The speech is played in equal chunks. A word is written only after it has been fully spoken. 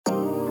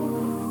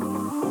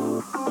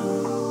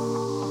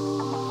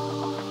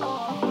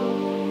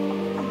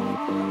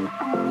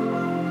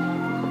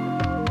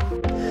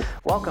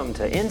Welcome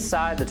to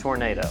Inside the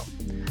Tornado,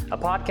 a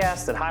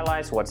podcast that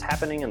highlights what's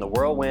happening in the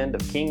whirlwind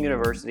of King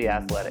University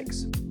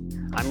athletics.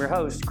 I'm your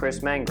host, Chris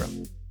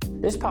Mangrum.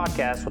 This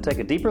podcast will take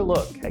a deeper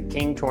look at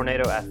King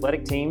Tornado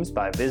athletic teams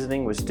by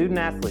visiting with student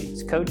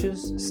athletes,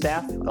 coaches,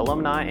 staff,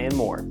 alumni, and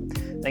more.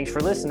 Thanks for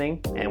listening,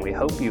 and we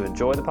hope you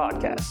enjoy the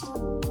podcast.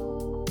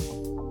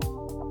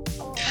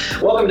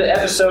 Welcome to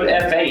episode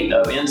F8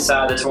 of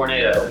Inside the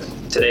Tornado.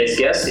 Today's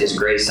guest is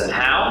Grayson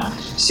Howe,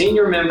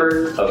 senior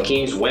member of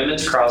King's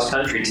women's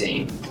cross-country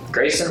team.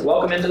 Grayson,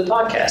 welcome into the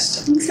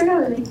podcast. Thanks for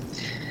having me.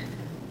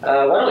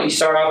 Why don't you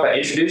start off by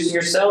introducing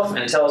yourself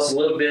and tell us a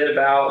little bit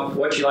about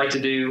what you like to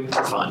do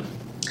for fun.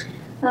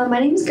 My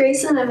name is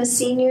Grayson. I'm a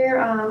senior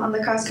on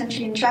the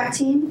cross-country and track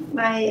team.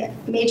 My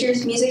major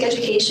is music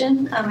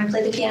education. I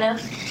play the piano.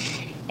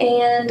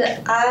 And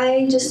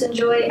I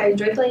enjoy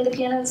playing the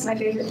piano. It's my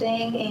favorite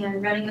thing,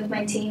 and running with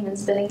my team and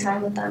spending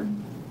time with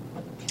them.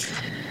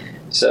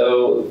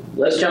 So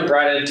let's jump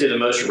right into the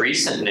most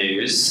recent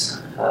news.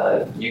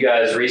 You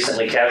guys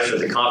recently captured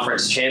the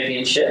conference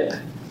championship.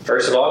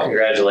 First of all,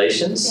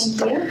 congratulations.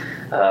 Thank you.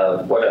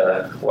 What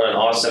an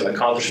awesome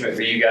accomplishment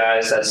for you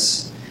guys.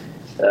 That's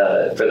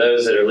for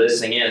those that are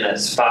listening in,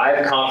 that's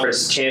 5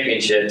 conference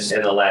championships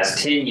in the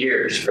last 10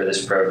 years for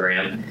this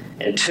program,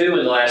 and 2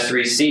 in the last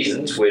 3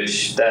 seasons,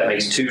 which that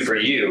makes 2 for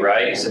you,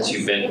 right, since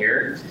you've been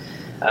here.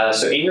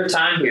 So in your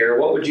time here,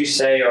 what would you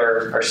say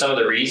are some of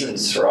the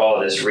reasons for all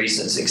of this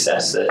recent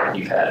success that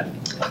you've had?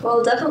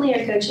 Well, definitely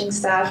our coaching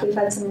staff. We've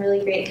had some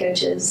really great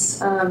coaches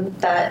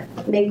that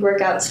make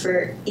workouts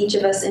for each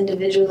of us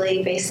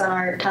individually based on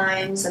our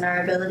times and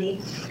our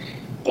ability.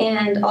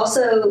 And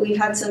also, we've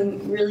had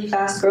some really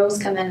fast girls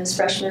come in as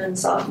freshmen and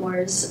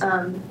sophomores,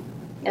 and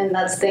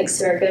that's thanks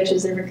to our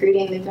coaches and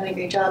recruiting. They've done a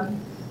great job.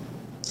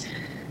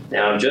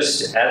 Now,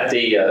 just at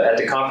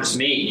the conference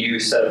meet, you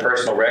set a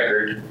personal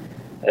record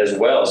as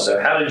well.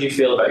 So how did you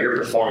feel about your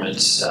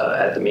performance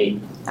at the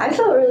meet? I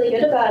felt really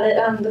good about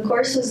it. The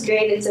course was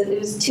great. It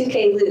was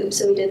 2K loop,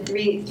 so we did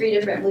three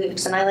different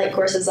loops, and I like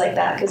courses like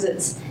that because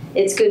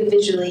it's good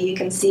visually. You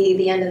can see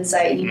the end in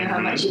sight. You know how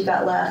much you've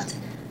got left.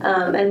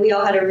 And we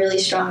all had a really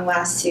strong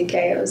last 2K.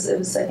 It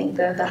was I think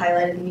the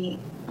highlight of the meet.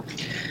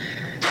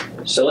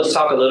 So let's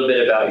talk a little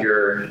bit about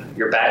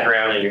your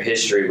background and your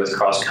history with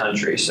cross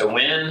country. So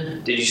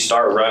when did you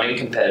start running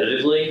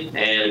competitively,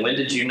 and when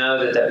did you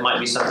know that might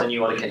be something you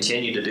want to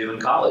continue to do in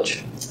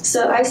college?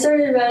 So I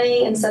started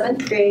running in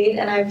 7th grade,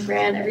 and I've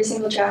ran every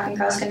single track and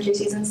cross country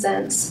season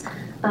since.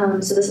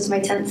 So this is my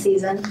 10th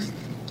season.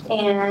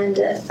 And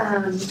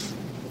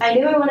I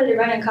knew I wanted to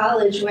run in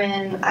college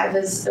when I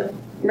was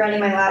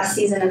running my last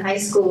season in high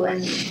school,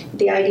 and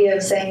the idea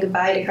of saying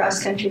goodbye to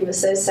cross country was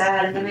so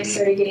sad. And then I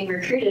started getting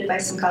recruited by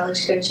some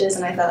college coaches,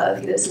 and I thought,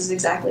 okay, this is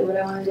exactly what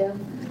I want to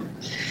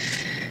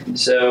do.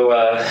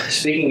 So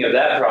speaking of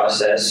that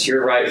process,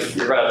 you're right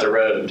up the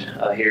road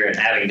here in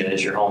Abingdon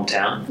is your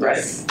hometown, right?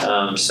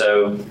 Yes.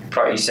 So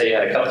you said you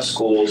had a couple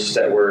schools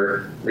that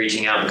were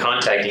reaching out and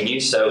contacting you.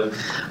 So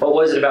what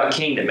was it about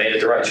King that made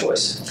it the right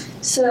choice?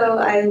 So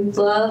I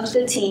loved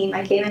the team.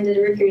 I came and did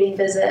a recruiting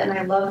visit, and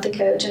I loved the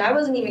coach. And I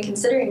wasn't even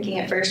considering King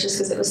at first just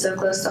because it was so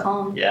close to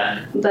home.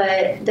 Yeah.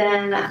 But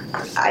then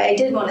I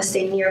did want to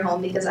stay near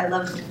home because I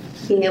loved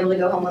being able to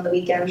go home on the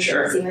weekends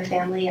and see my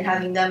family and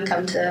having them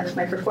come to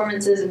my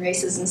performances and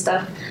races and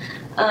stuff.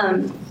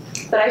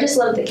 But I just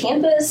loved the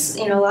campus.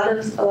 You know,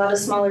 a lot of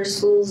smaller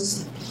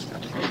schools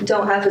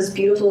don't have as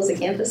beautiful as a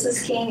campus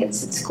as King.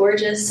 It's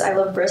gorgeous. I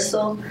love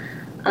Bristol.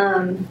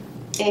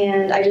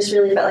 And I just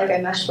really felt like I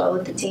meshed well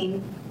with the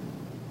team.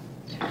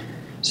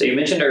 So you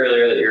mentioned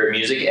earlier that you're a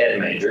music ed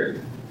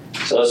major.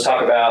 So let's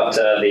talk about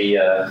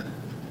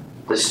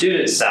the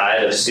student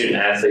side of student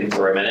athlete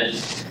for a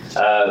minute.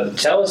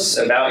 Tell us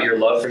about your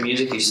love for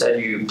music. You said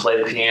you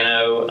play the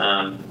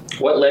piano.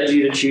 What led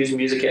you to choose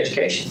music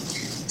education?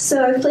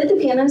 So I've played the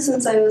piano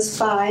since I was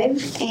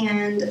 5,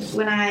 and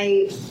when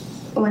I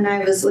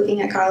was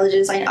looking at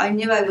colleges, I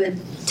knew I would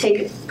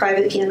take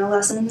private piano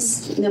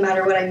lessons no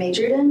matter what I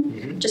majored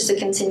in, just to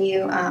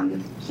continue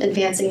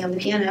advancing on the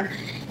piano.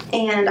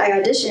 And I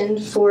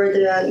auditioned for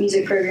the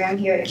music program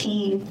here at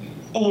King,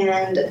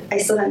 and I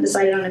still hadn't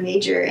decided on a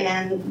major.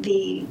 And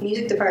the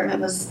music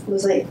department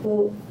was like,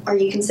 well, are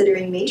you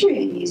considering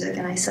majoring in music?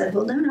 And I said,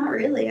 well, no, not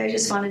really. I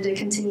just wanted to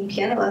continue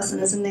piano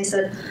lessons. And they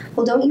said,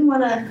 well, don't you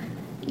want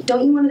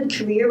a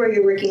career where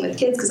you're working with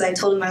kids? Because I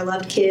told them I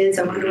loved kids.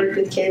 I wanted to work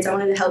with kids. I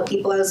wanted to help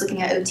people. I was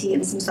looking at OT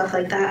and some stuff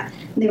like that.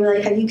 And they were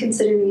like, have you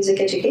considered music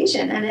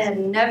education? And it had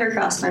never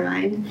crossed my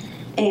mind.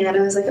 And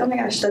I was like, oh my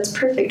gosh, that's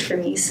perfect for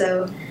me.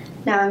 So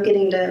now I'm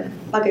getting to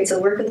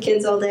work with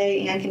kids all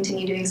day and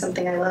continue doing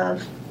something I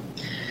love.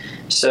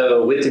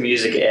 So with the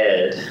music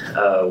ed,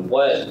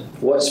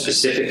 what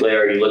specifically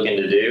are you looking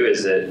to do?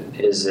 Is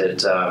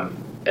it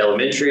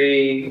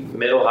elementary,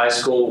 middle, high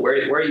school?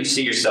 Where do you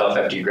see yourself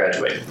after you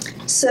graduate?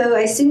 So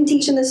I student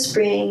teach in the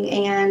spring,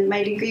 and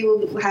my degree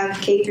will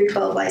have K through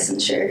 12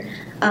 licensure,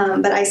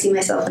 but I see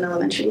myself in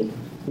elementary.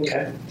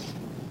 Okay.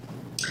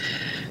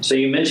 So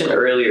you mentioned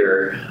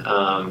earlier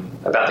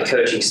about the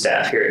coaching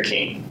staff here at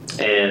King,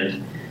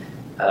 and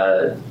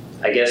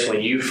I guess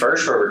when you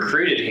first were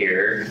recruited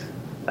here,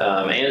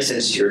 and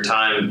since your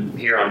time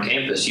here on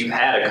campus, you've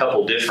had a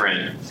couple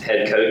different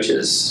head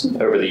coaches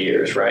over the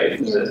years, right?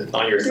 Yeah.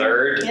 On your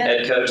third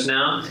head coach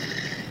now.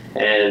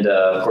 And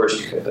of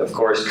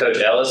course, Coach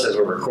Ellis, as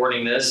we're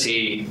recording this,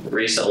 he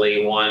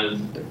recently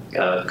won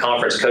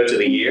Conference Coach of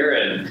the Year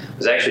and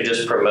was actually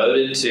just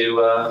promoted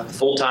to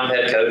full-time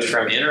head coach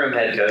from interim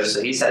head coach.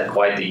 So he's had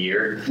quite the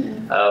year.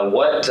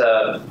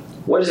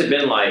 What has it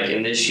been like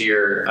in this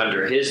year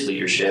under his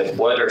leadership?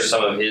 What are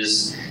some of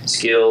his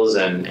skills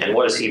and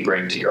what does he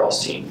bring to your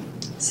all's team?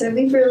 So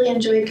we've really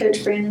enjoyed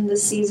Coach Brandon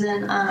this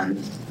season.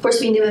 Of course,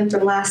 we knew him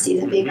from last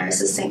season being our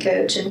assistant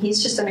coach, and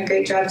he's just done a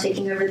great job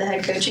taking over the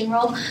head coaching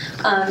role.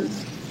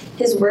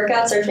 His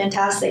workouts are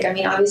fantastic. I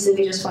mean, obviously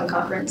we just won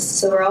conference,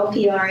 so we're all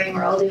PRing,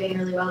 we're all doing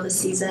really well this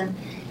season.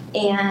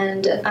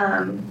 And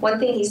one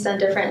thing he's done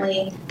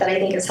differently that I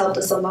think has helped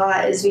us a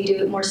lot is we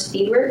do more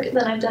speed work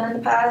than I've done in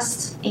the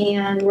past,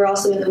 and we're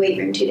also in the weight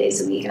room 2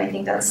 days a week, and I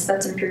think that's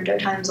improved our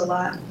times a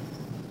lot.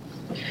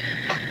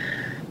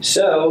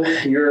 So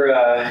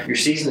your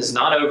season is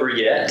not over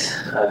yet.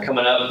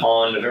 Coming up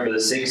on November the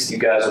 6th, you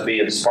guys will be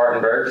in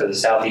Spartanburg for the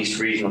Southeast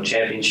Regional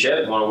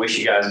Championship. I want to wish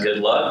you guys good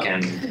luck,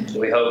 and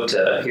we hope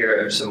to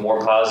hear some more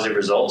positive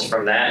results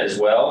from that as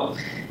well.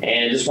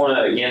 And just want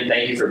to, again,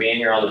 thank you for being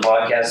here on the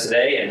podcast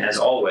today. And as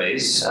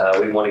always,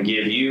 we want to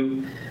give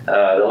you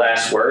the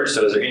last word.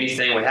 So is there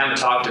anything we haven't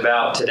talked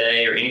about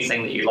today or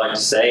anything that you'd like to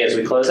say as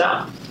we close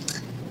out?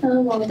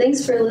 Well,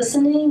 thanks for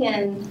listening,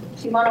 and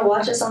if you want to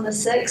watch us on the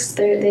 6th,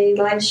 they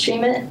live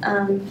stream it,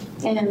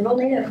 and Roll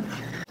Native.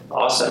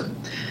 Awesome.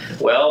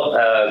 Well,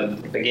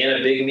 again,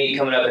 a big meet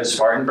coming up in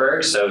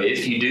Spartanburg, so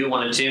if you do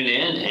want to tune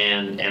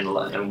in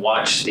and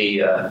watch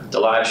the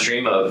live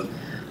stream of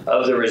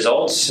the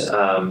results,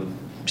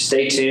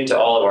 stay tuned to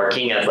all of our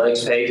King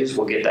Athletics pages.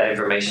 We'll get that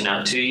information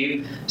out to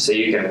you so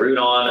you can root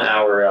on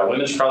our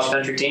women's cross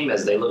country team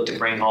as they look to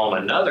bring home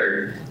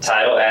another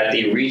title at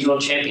the regional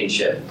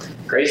championship.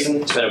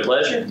 Grayson, it's been a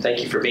pleasure.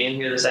 Thank you for being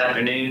here this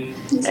afternoon.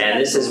 And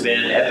this has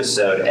been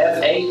episode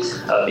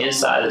F8 of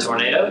Inside the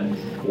Tornado.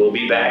 We'll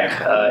be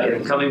back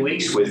in the coming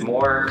weeks with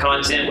more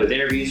content, with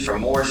interviews from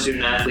more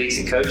student athletes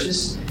and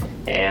coaches.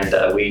 And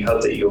we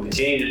hope that you'll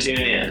continue to tune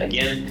in.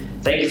 Again,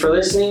 thank you for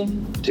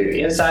listening to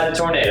Inside the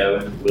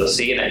Tornado. We'll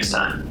see you next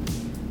time.